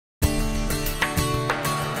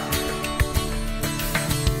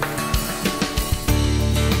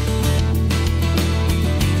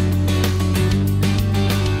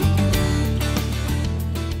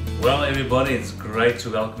great to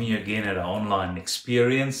welcome you again at our online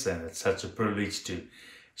experience, and it's such a privilege to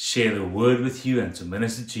share the word with you and to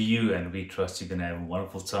minister to you, and we trust you're going to have a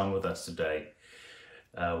wonderful time with us today.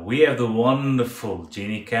 We have the wonderful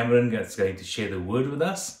Jenny Cameron that's going to share the word with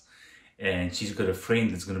us, and she's got a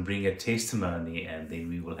friend that's going to bring a testimony, and then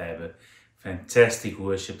we will have a fantastic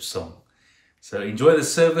worship song. So enjoy the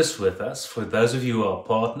service with us. For those of you who are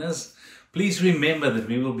partners, please remember that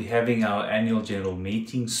we will be having our annual general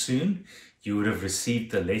meeting soon. You would have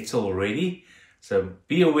received the letter already. So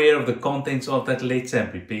be aware of the contents of that letter and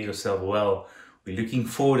prepare yourself well. We're looking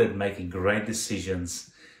forward to making great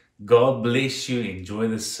decisions. God bless you. Enjoy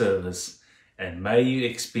the service. And may you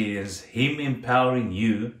experience Him empowering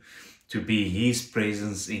you to be His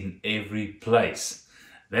presence in every place.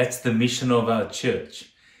 That's the mission of our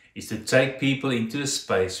church, is to take people into a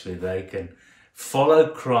space where they can follow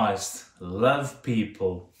Christ, love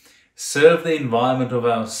people, serve the environment of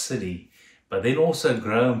our city, but then also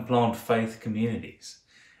grow and plant faith communities.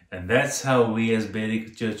 And that's how we as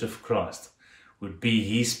Berwick Church of Christ would be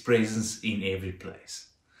His presence in every place.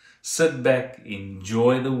 Sit back,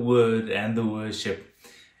 enjoy the word and the worship,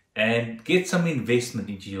 and get some investment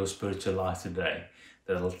into your spiritual life today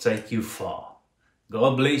that'll take you far.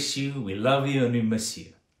 God bless you. We love you and we miss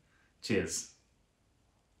you. Cheers.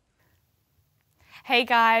 Hey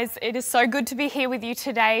guys, it is so good to be here with you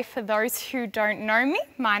today. For those who don't know me,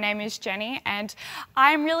 my name is Jenny, and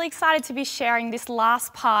I'm really excited to be sharing this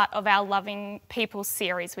last part of our Loving People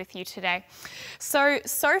series with you today. So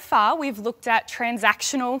far we've looked at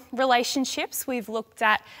transactional relationships, we've looked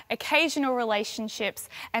at occasional relationships,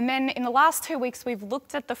 and then in the last 2 weeks we've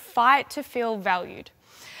looked at the fight to feel valued.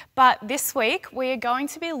 But this week we are going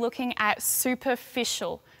to be looking at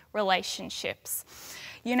superficial relationships.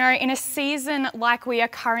 You know, in a season like we are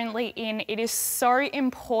currently in, it is so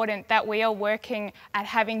important that we are working at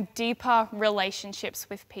having deeper relationships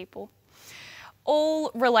with people.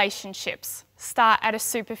 All relationships start at a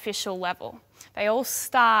superficial level. They all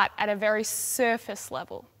start at a very surface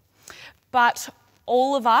level. But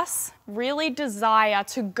all of us really desire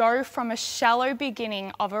to go from a shallow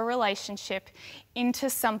beginning of a relationship into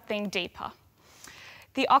something deeper.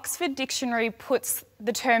 The Oxford Dictionary puts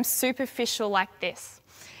the term superficial like this: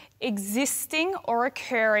 existing or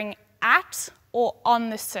occurring at or on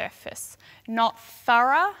the surface, not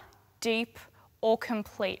thorough, deep, or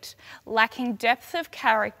complete, lacking depth of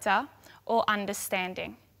character or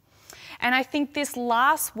understanding. And I think this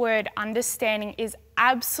last word, understanding, is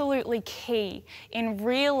absolutely key in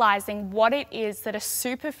realizing what it is that a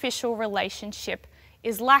superficial relationship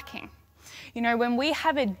is lacking. You know, when we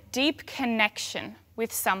have a deep connection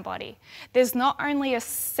with somebody, there's not only a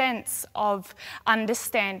sense of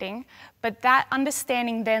understanding, but that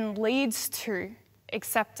understanding then leads to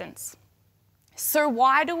acceptance. So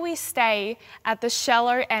why do we stay at the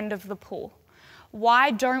shallow end of the pool?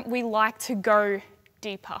 Why don't we like to go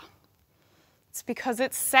deeper? It's because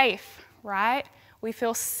it's safe, right? We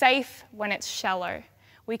feel safe when it's shallow.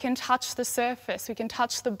 We can touch the surface, we can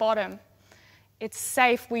touch the bottom. It's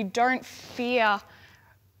safe. We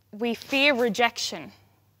fear rejection.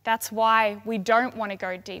 That's why we don't want to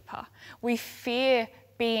go deeper. We fear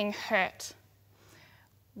being hurt.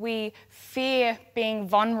 We fear being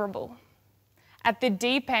vulnerable. At the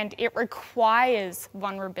deep end, it requires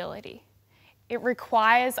vulnerability. It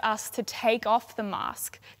requires us to take off the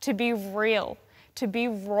mask, to be real, to be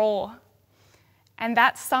raw. And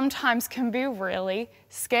that sometimes can be really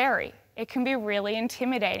scary. It can be really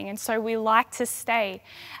intimidating, and so we like to stay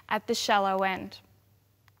at the shallow end.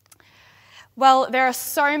 Well, there are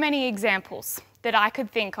so many examples that I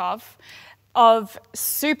could think of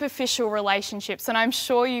superficial relationships, and I'm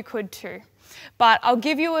sure you could too. But I'll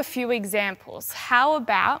give you a few examples. How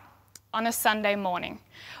about on a Sunday morning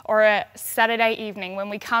or a Saturday evening when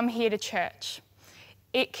we come here to church?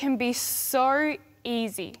 It can be so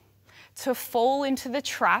easy to fall into the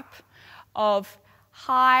trap of,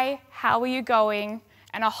 "Hi, how are you going?"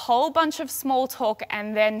 and a whole bunch of small talk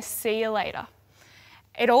and then "see you later."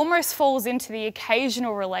 It almost falls into the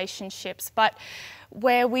occasional relationships, but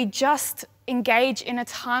where we just engage in a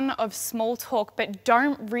ton of small talk but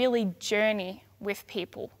don't really journey with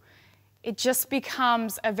people. It just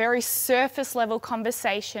becomes a very surface level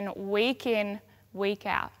conversation week in, week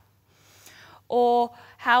out. Or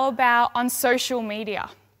how about on social media?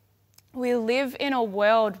 We live in a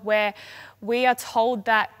world where we are told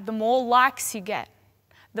that the more likes you get,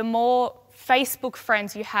 the more Facebook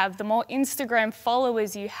friends you have, the more Instagram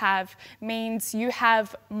followers you have, means you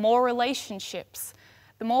have more relationships,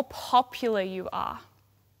 the more popular you are.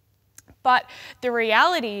 But the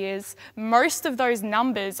reality is most of those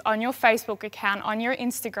numbers on your Facebook account, on your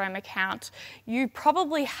Instagram account, you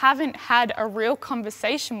probably haven't had a real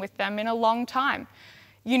conversation with them in a long time.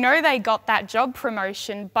 You know they got that job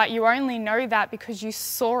promotion, but you only know that because you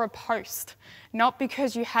saw a post, not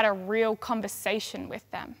because you had a real conversation with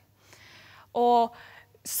them. Or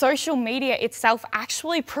social media itself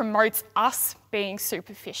actually promotes us being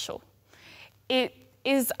superficial. It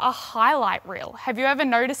is a highlight reel. Have you ever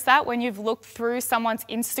noticed that when you've looked through someone's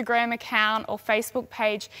Instagram account or Facebook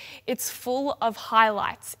page? It's full of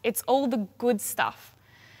highlights. It's all the good stuff.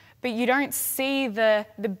 But you don't see the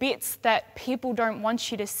bits that people don't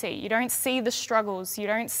want you to see. You don't see the struggles. You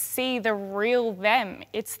don't see the real them.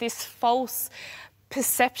 It's this false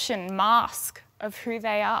perception mask of who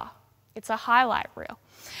they are. It's a highlight reel.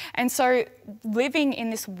 And so living in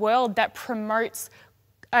this world that promotes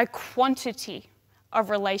a quantity of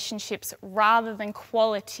relationships rather than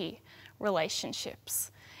quality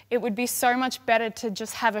relationships. It would be so much better to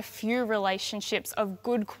just have a few relationships of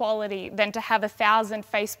good quality than to have 1,000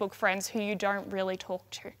 Facebook friends who you don't really talk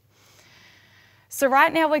to. So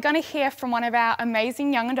right now we're going to hear from one of our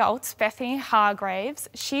amazing young adults, Bethany Hargraves.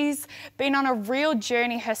 She's been on a real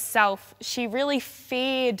journey herself. She really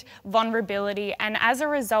feared vulnerability, and as a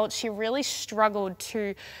result, she really struggled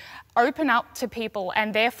to open up to people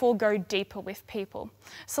and therefore go deeper with people.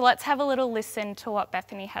 So let's have a little listen to what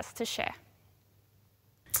Bethany has to share.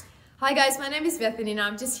 Hi guys, my name is Bethany and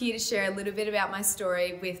I'm just here to share a little bit about my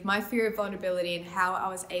story with my fear of vulnerability and how I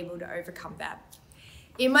was able to overcome that.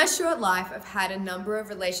 In my short life, I've had a number of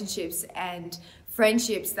relationships and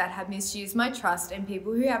friendships that have misused my trust, and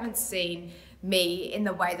people who haven't seen me in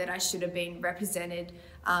the way that I should have been represented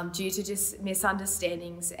due to just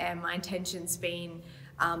misunderstandings and my intentions being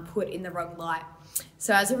put in the wrong light.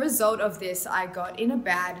 So as a result of this, I got in a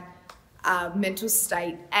bad mental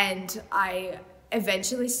state, and I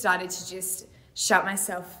eventually started to just shut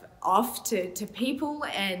myself off to people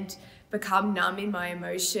and become numb in my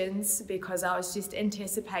emotions because I was just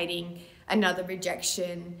anticipating another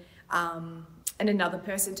rejection and another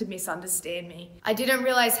person to misunderstand me. I didn't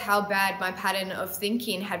realize how bad my pattern of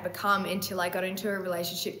thinking had become until I got into a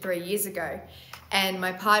relationship 3 years ago. And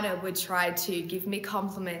my partner would try to give me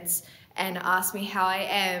compliments and ask me how I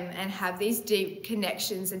am and have these deep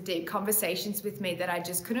connections and deep conversations with me that I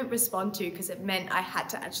just couldn't respond to because it meant I had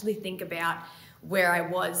to actually think about where I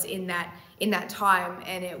was in that time,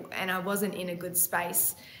 and I wasn't in a good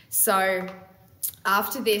space. So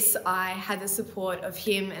after this, I had the support of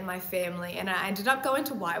him and my family, and I ended up going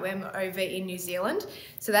to YWAM over in New Zealand.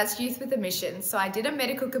 So that's Youth with a Mission. So I did a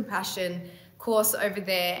medical compassion course over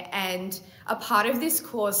there, and a part of this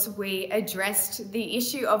course we addressed the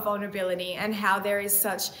issue of vulnerability and how there is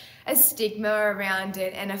such a stigma around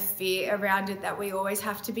it and a fear around it that we always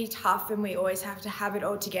have to be tough and we always have to have it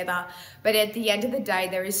all together. But at the end of the day,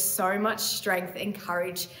 there is so much strength and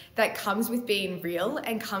courage that comes with being real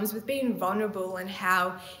and comes with being vulnerable, and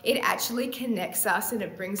how it actually connects us and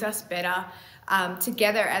it brings us better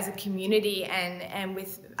together as a community and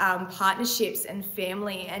with partnerships and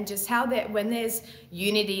family, and just how that when there's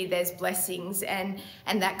unity, there's blessings, and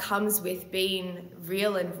that comes with being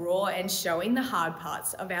real and raw and showing the hard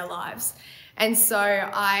parts of our lives. And so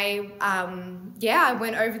I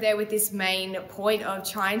went over there with this main point of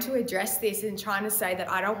trying to address this and trying to say that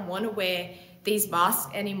I don't want to wear these masks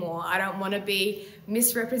anymore. I don't want to be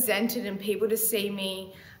misrepresented and people to see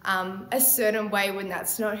me a certain way when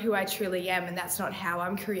that's not who I truly am and that's not how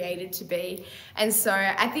I'm created to be. And so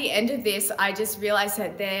at the end of this, I just realized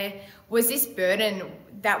that there was this burden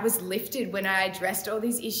that was lifted when I addressed all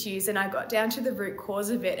these issues and I got down to the root cause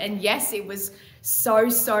of it. And yes, it was so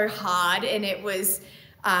hard, and it was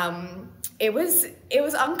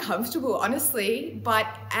uncomfortable, honestly, but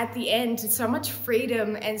at the end, so much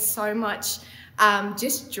freedom and so much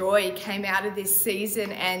just joy came out of this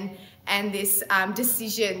season and this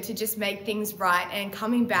decision to just make things right. And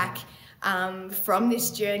coming back from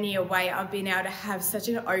this journey away, I've been able to have such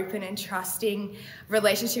an open and trusting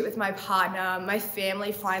relationship with my partner. My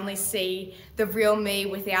family finally see the real me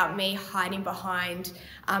without me hiding behind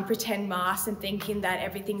pretend masks and thinking that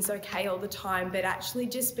everything's okay all the time, but actually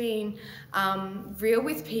just being real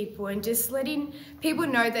with people and just letting people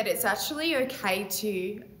know that it's actually okay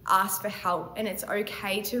to ask for help and it's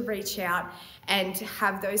okay to reach out and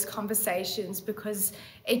have those conversations, because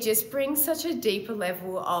it just brings such a deeper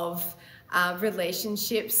level of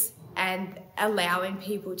relationships and allowing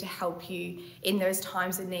people to help you in those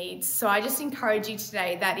times of need. So I just encourage you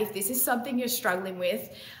today that if this is something you're struggling with,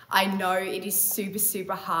 I know it is super,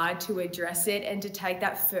 super hard to address it and to take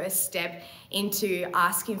that first step into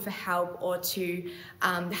asking for help, or to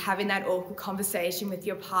having that awkward conversation with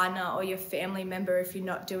your partner or your family member if you're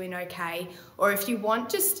not doing okay, or if you want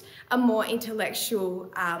just a more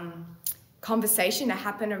intellectual conversation to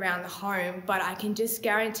happen around the home. But I can just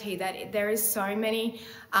guarantee that there is so many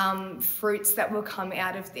fruits that will come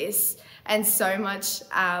out of this, and so much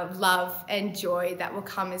love and joy that will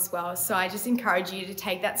come as well. So I just encourage you to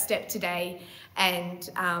take that step today, and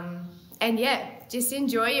yeah, just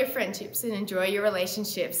enjoy your friendships and enjoy your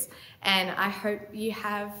relationships. And I hope you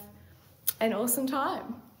have an awesome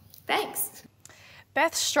time. Thanks.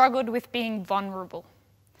 Beth struggled with being vulnerable.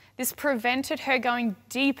 This prevented her going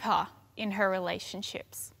deeper in her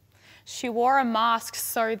relationships. She wore a mask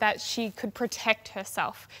so that she could protect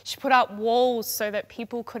herself. She put up walls so that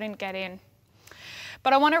people couldn't get in.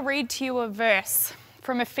 But I want to read to you a verse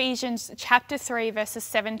from Ephesians chapter 3, verses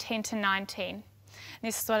 17 to 19.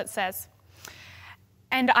 This is what it says.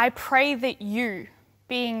 And I pray that you,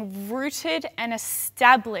 being rooted and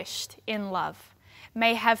established in love,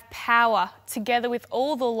 may have power, together with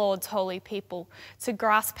all the Lord's holy people, to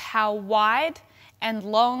grasp how wide and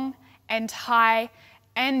long and high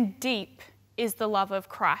and deep is the love of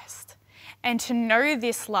Christ, and to know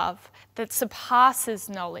this love that surpasses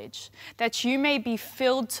knowledge, that you may be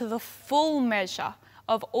filled to the full measure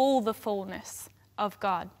of all the fullness of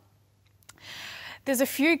God. There's a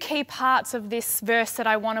few key parts of this verse that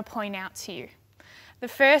I want to point out to you. The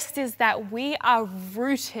first is that we are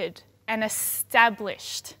rooted and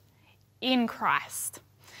established in Christ.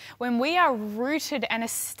 When we are rooted and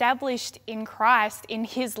established in Christ, in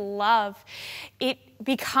His love, it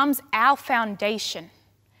becomes our foundation.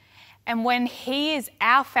 And when He is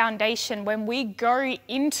our foundation, when we go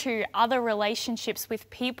into other relationships with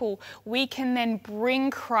people, we can then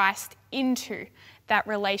bring Christ into that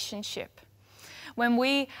relationship. When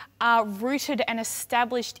we are rooted and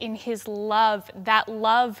established in His love, that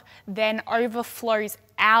love then overflows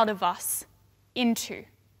out of us into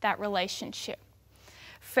that relationship.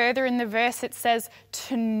 Further in the verse, it says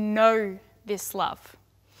to know this love.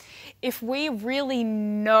 If we really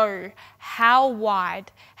know how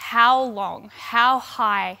wide, how long, how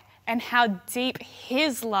high, and how deep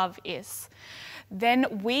His love is,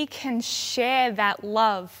 then we can share that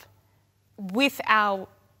love with our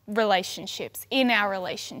relationships, in our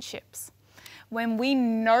relationships. When we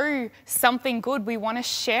know something good, we want to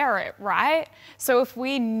share it, right? So if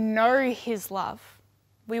we know His love,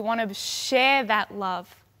 we want to share that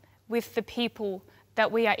love with the people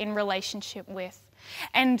that we are in relationship with.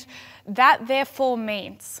 And that therefore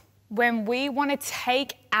means when we want to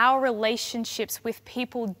take our relationships with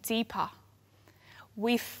people deeper,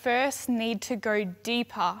 we first need to go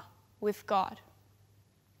deeper with God.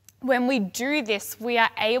 When we do this, we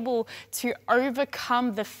are able to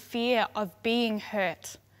overcome the fear of being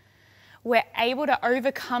hurt. We're able to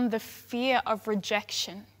overcome the fear of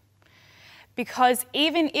rejection. Because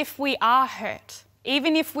even if we are hurt,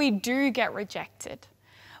 even if we do get rejected,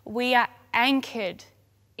 we are anchored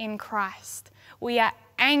in Christ. We are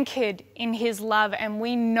anchored in His love, and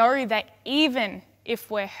we know that even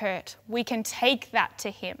if we're hurt, we can take that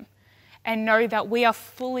to Him and know that we are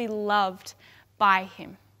fully loved by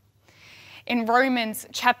Him. In Romans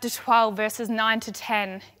chapter 12, verses 9 to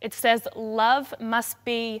 10, it says, love must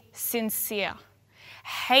be sincere.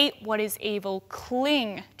 Hate what is evil,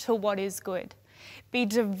 cling to what is good. Be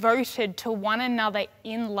devoted to one another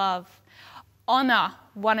in love. Honor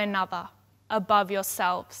one another above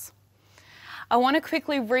yourselves. I want to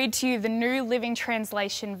quickly read to you the New Living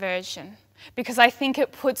Translation version, because I think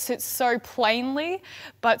it puts it so plainly,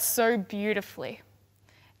 but so beautifully.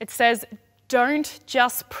 It says, don't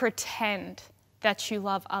just pretend that you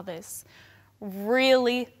love others.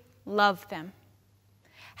 Really love them.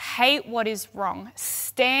 Hate what is wrong.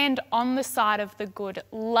 Stand on the side of the good.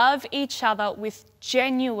 Love each other with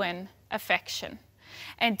genuine affection.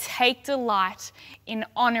 And take delight in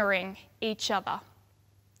honoring each other.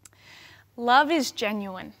 Love is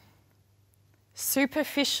genuine.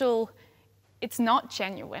 Superficial, it's not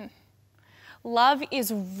genuine. Love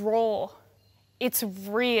is raw. It's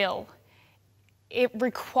real. It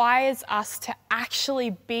requires us to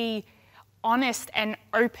actually be honest and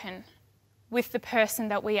open with the person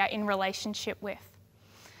that we are in relationship with.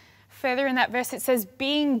 Further in that verse, it says,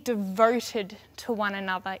 being devoted to one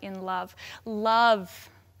another in love. Love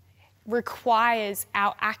requires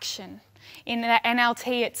our action. In the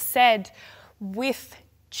NLT, it said, with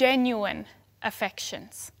genuine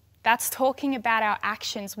affections. That's talking about our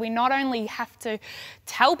actions. We not only have to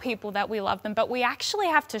tell people that we love them, but we actually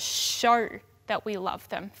have to show that we love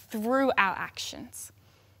them through our actions.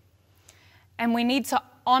 And we need to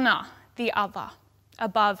honor the other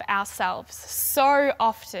above ourselves. So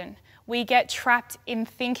often we get trapped in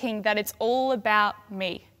thinking that it's all about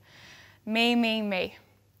me. Me.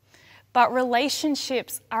 But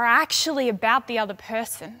relationships are actually about the other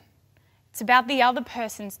person. It's about the other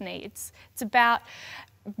person's needs. It's about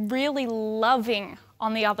really loving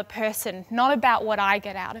on the other person, not about what I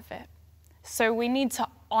get out of it. So we need to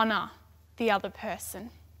honor the other person.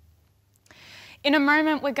 In a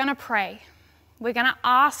moment, we're going to pray. We're going to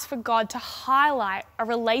ask for God to highlight a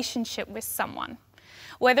relationship with someone,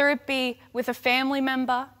 whether it be with a family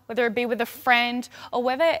member, whether it be with a friend, or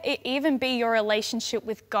whether it even be your relationship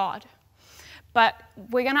with God. But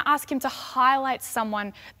we're going to ask him to highlight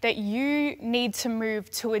someone that you need to move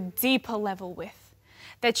to a deeper level with,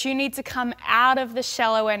 that you need to come out of the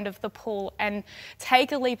shallow end of the pool and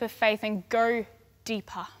take a leap of faith and go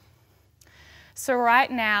deeper. So right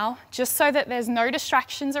now, just so that there's no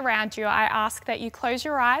distractions around you, I ask that you close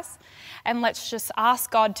your eyes and let's just ask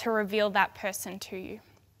God to reveal that person to you.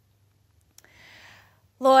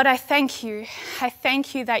 Lord, I thank you. I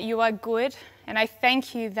thank you that you are good, and I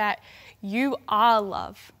thank you that you are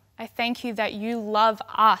love. I thank you that you love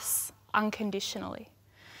us unconditionally.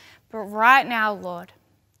 But right now, Lord,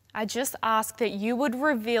 I just ask that you would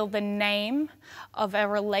reveal the name of a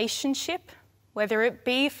relationship, whether it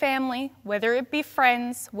be family, whether it be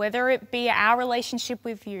friends, whether it be our relationship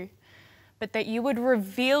with you, but that you would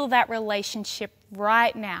reveal that relationship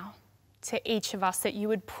right now to each of us, that you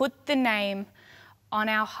would put the name on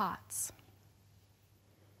our hearts.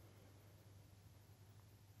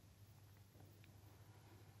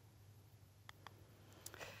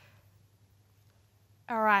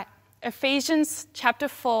 All right, Ephesians chapter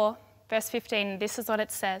 4, verse 15, this is what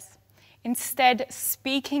it says. Instead,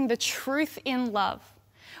 speaking the truth in love,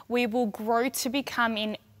 we will grow to become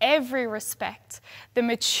in every respect the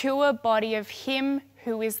mature body of him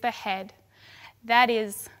who is the head, that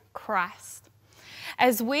is Christ.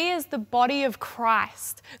 As we as the body of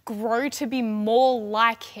Christ grow to be more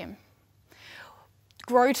like him,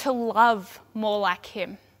 grow to love more like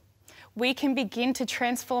him, we can begin to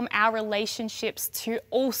transform our relationships to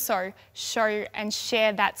also show and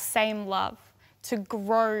share that same love, to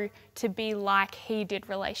grow to be like he did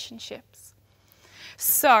relationships.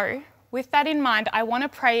 So, with that in mind, I want to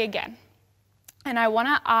pray again. And I want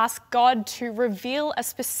to ask God to reveal a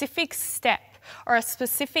specific step or a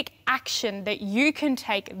specific action that you can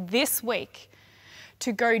take this week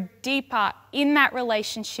to go deeper in that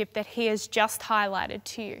relationship that he has just highlighted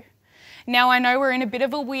to you. Now, I know we're in a bit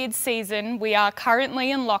of a weird season. We are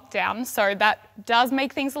currently in lockdown, so that does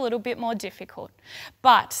make things a little bit more difficult.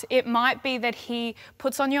 But it might be that he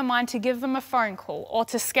puts on your mind to give them a phone call or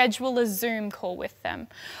to schedule a Zoom call with them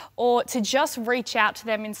or to just reach out to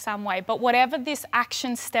them in some way. But whatever this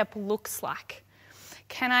action step looks like,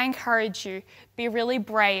 can I encourage you, be really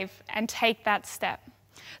brave and take that step.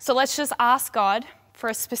 So let's just ask God for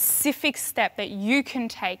a specific step that you can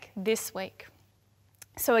take this week.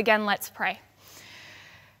 So again, let's pray.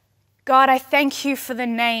 God, I thank you for the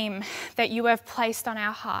name that you have placed on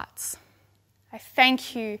our hearts. I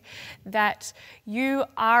thank you that you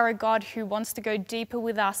are a God who wants to go deeper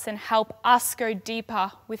with us and help us go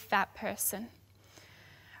deeper with that person.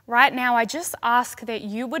 Right now, I just ask that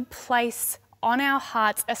you would place on our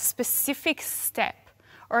hearts a specific step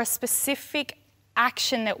or a specific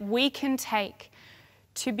action that we can take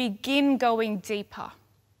to begin going deeper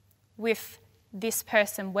with this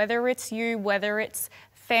person, whether it's you, whether it's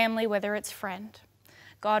family, whether it's friend.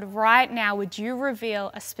 God, right now, would you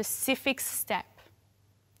reveal a specific step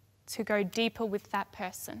to go deeper with that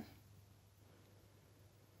person?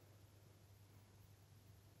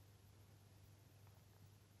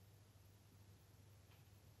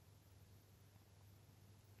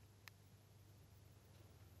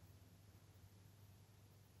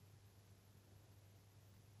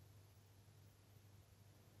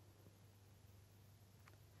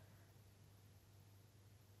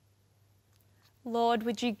 Lord,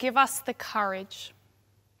 would you give us the courage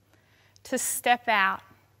to step out,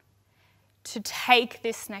 to take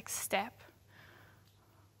this next step?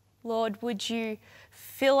 Lord, would you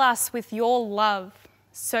fill us with your love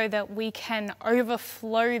so that we can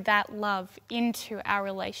overflow that love into our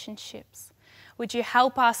relationships? Would you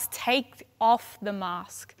help us take off the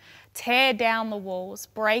mask, tear down the walls,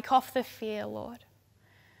 break off the fear, Lord,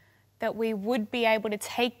 that we would be able to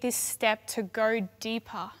take this step to go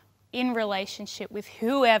deeper in relationship with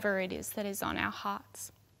whoever it is that is on our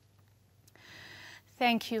hearts.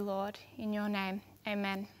 Thank you, Lord, in your name.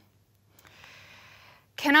 Amen.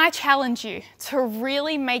 Can I challenge you to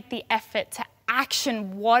really make the effort to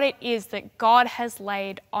action what it is that God has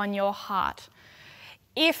laid on your heart?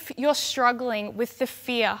 If you're struggling with the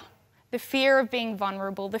fear of being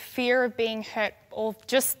vulnerable, the fear of being hurt, or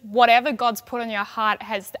just whatever God's put on your heart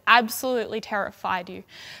has absolutely terrified you,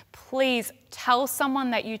 please tell someone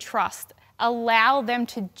that you trust. Allow them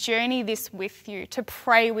to journey this with you, to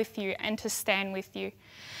pray with you, and to stand with you.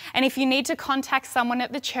 And if you need to contact someone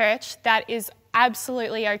at the church, that is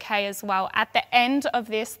absolutely okay as well. At the end of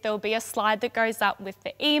this, there'll be a slide that goes up with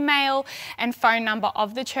the email and phone number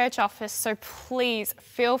of the church office, so please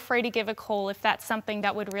feel free to give a call if that's something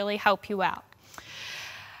that would really help you out.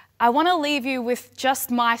 I want to leave you with just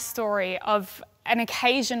my story of an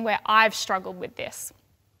occasion where I've struggled with this.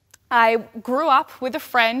 I grew up with a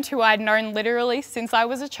friend who I'd known literally since I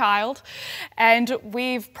was a child, and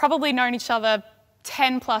we've probably known each other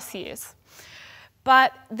 10 plus years.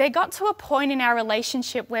 But there got to a point in our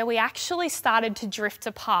relationship where we actually started to drift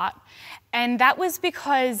apart. And that was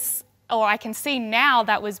because, or I can see now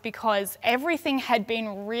that was because everything had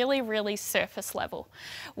been really, really surface level.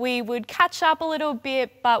 We would catch up a little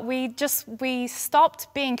bit, but we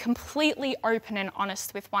stopped being completely open and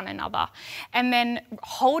honest with one another. And then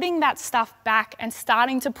holding that stuff back and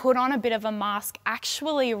starting to put on a bit of a mask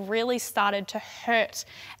actually really started to hurt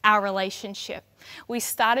our relationship. We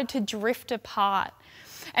started to drift apart.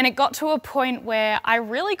 And it got to a point where I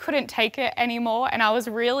really couldn't take it anymore, and I was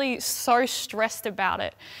really so stressed about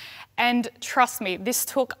it. And trust me, this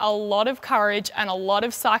took a lot of courage and a lot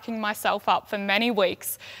of psyching myself up for many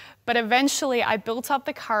weeks. But eventually I built up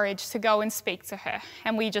the courage to go and speak to her.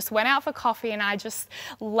 And we just went out for coffee, and I just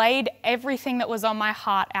laid everything that was on my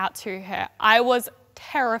heart out to her. I was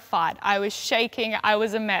terrified, I was shaking, I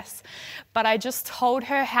was a mess. But I just told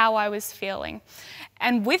her how I was feeling.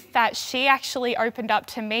 And with that, she actually opened up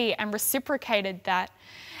to me and reciprocated that.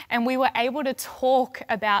 And we were able to talk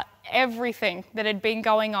about everything that had been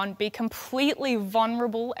going on, be completely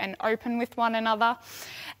vulnerable and open with one another.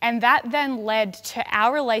 And that then led to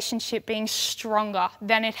our relationship being stronger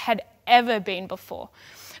than it had ever been before.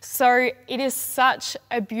 So it is such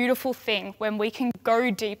a beautiful thing when we can go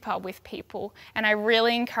deeper with people. And I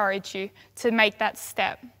really encourage you to make that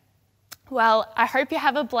step. Well, I hope you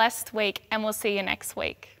have a blessed week, and we'll see you next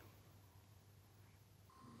week.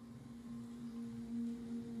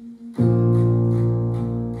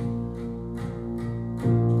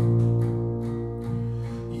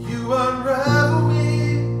 You unravel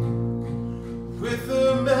me with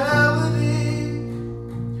a melody.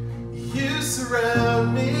 You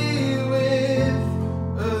surround me with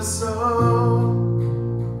a song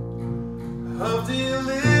of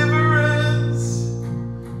deliverance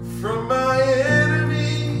from my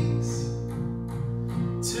enemies,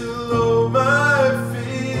 till all my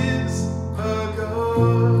fears are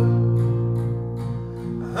gone.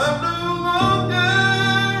 I'm no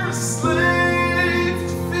longer a slave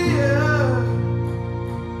to fear.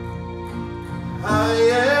 I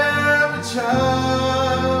am a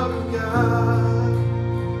child of God.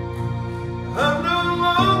 I'm no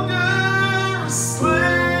longer a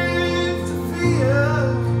slave to fear.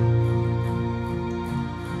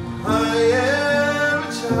 I am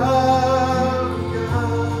a child of God.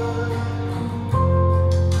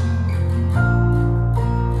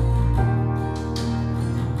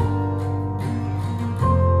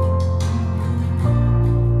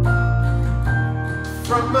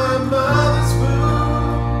 From my mother's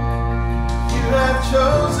womb, you have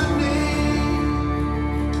chosen me.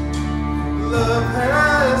 Love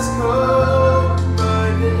has called my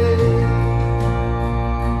name.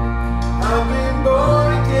 I've been born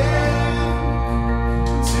again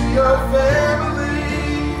to your family.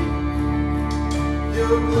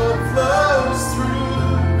 Your blood flows through